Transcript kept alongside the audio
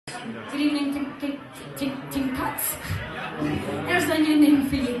Good evening, King Tuts. There's a new name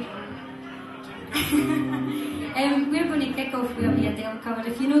for you. We're going to kick off with a Adele cover.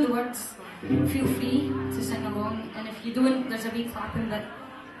 If you know the words, feel free to sing along, and if you don't, there's a wee clapping bit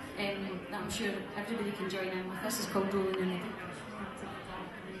that I'm sure everybody can join in with. This is called Rolling in the Deep.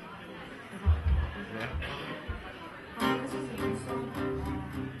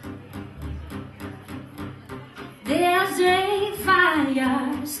 There's a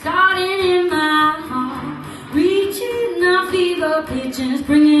fire starting in my heart, reaching a fever pitch and it's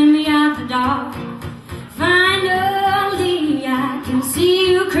bringing me out the dark. Finally I can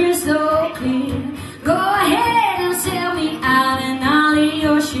see you crystal clear. Go ahead and sell me out and I'll lay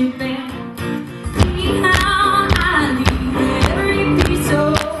your ship bare. See how I leave with every piece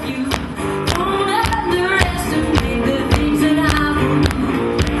of you. Don't underestimate the things that I will do.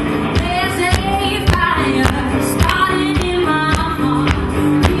 There's a fire starting in my heart,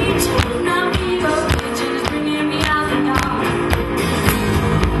 reaching a fever pitch and it's bringing me out the dark.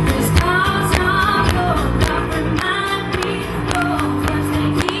 The stars are blowing up, remind me of us. They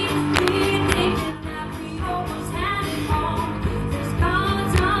keep me thinking that we almost had it all. The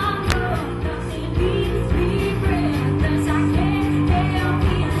stars are blowing up, they leave me breathless. I can't help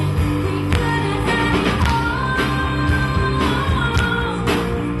feeling we could have had it all.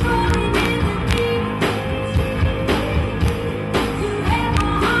 Rolling in the deep, you had my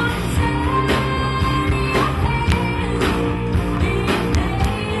heart inside your hands, being led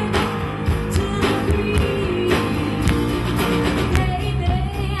to the breeze. Baby,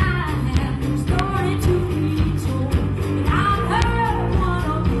 I have no story to be told, but I've heard one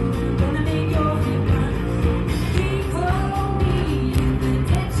of you gonna make your feet burn. Keep hold me in the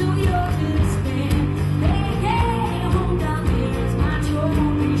depths of your despair. Hey, home down there is my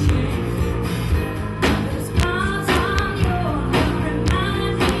only share. The scars on your love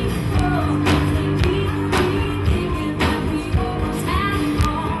remind me of us. They keep me thinking that we almost had it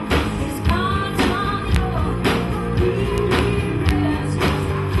all. The scars on your love leave me restless.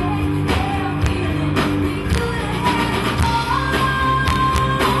 I can't help feeling we could have had it all.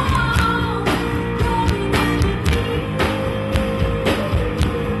 Rolling in the deep,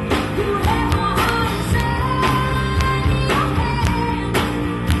 you had my heart inside your hands,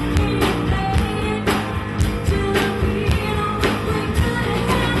 being led to the freedom we could have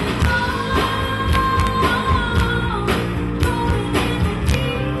had it all. Rolling in the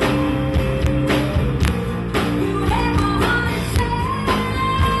deep, you had my heart inside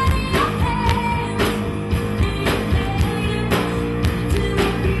your hands, being led to the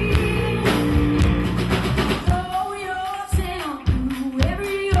freedom. Throw yourself through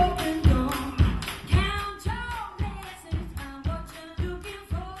every open door. Count your blessings, find what you're looking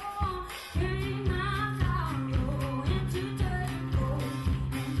for. Turn my sorrow into dirt gold,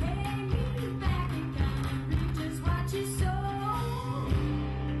 and lay me back down and reap just what you sow.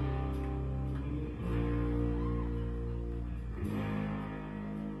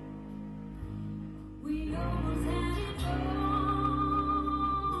 We almost had it all.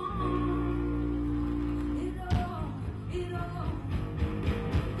 It all.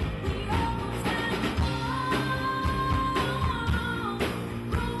 We almost had it all.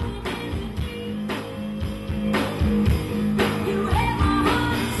 Rolling in the deep, you had my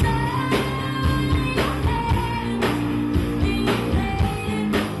heart inside your hands, being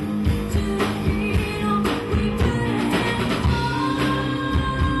led to the freedom we could have had it all.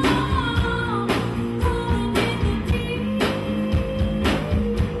 Rolling in the deep,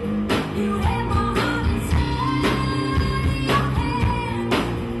 you had my heart inside your hands,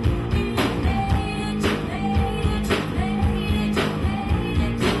 being led to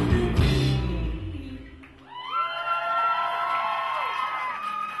the deep.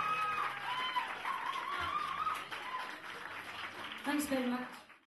 Thanks very much.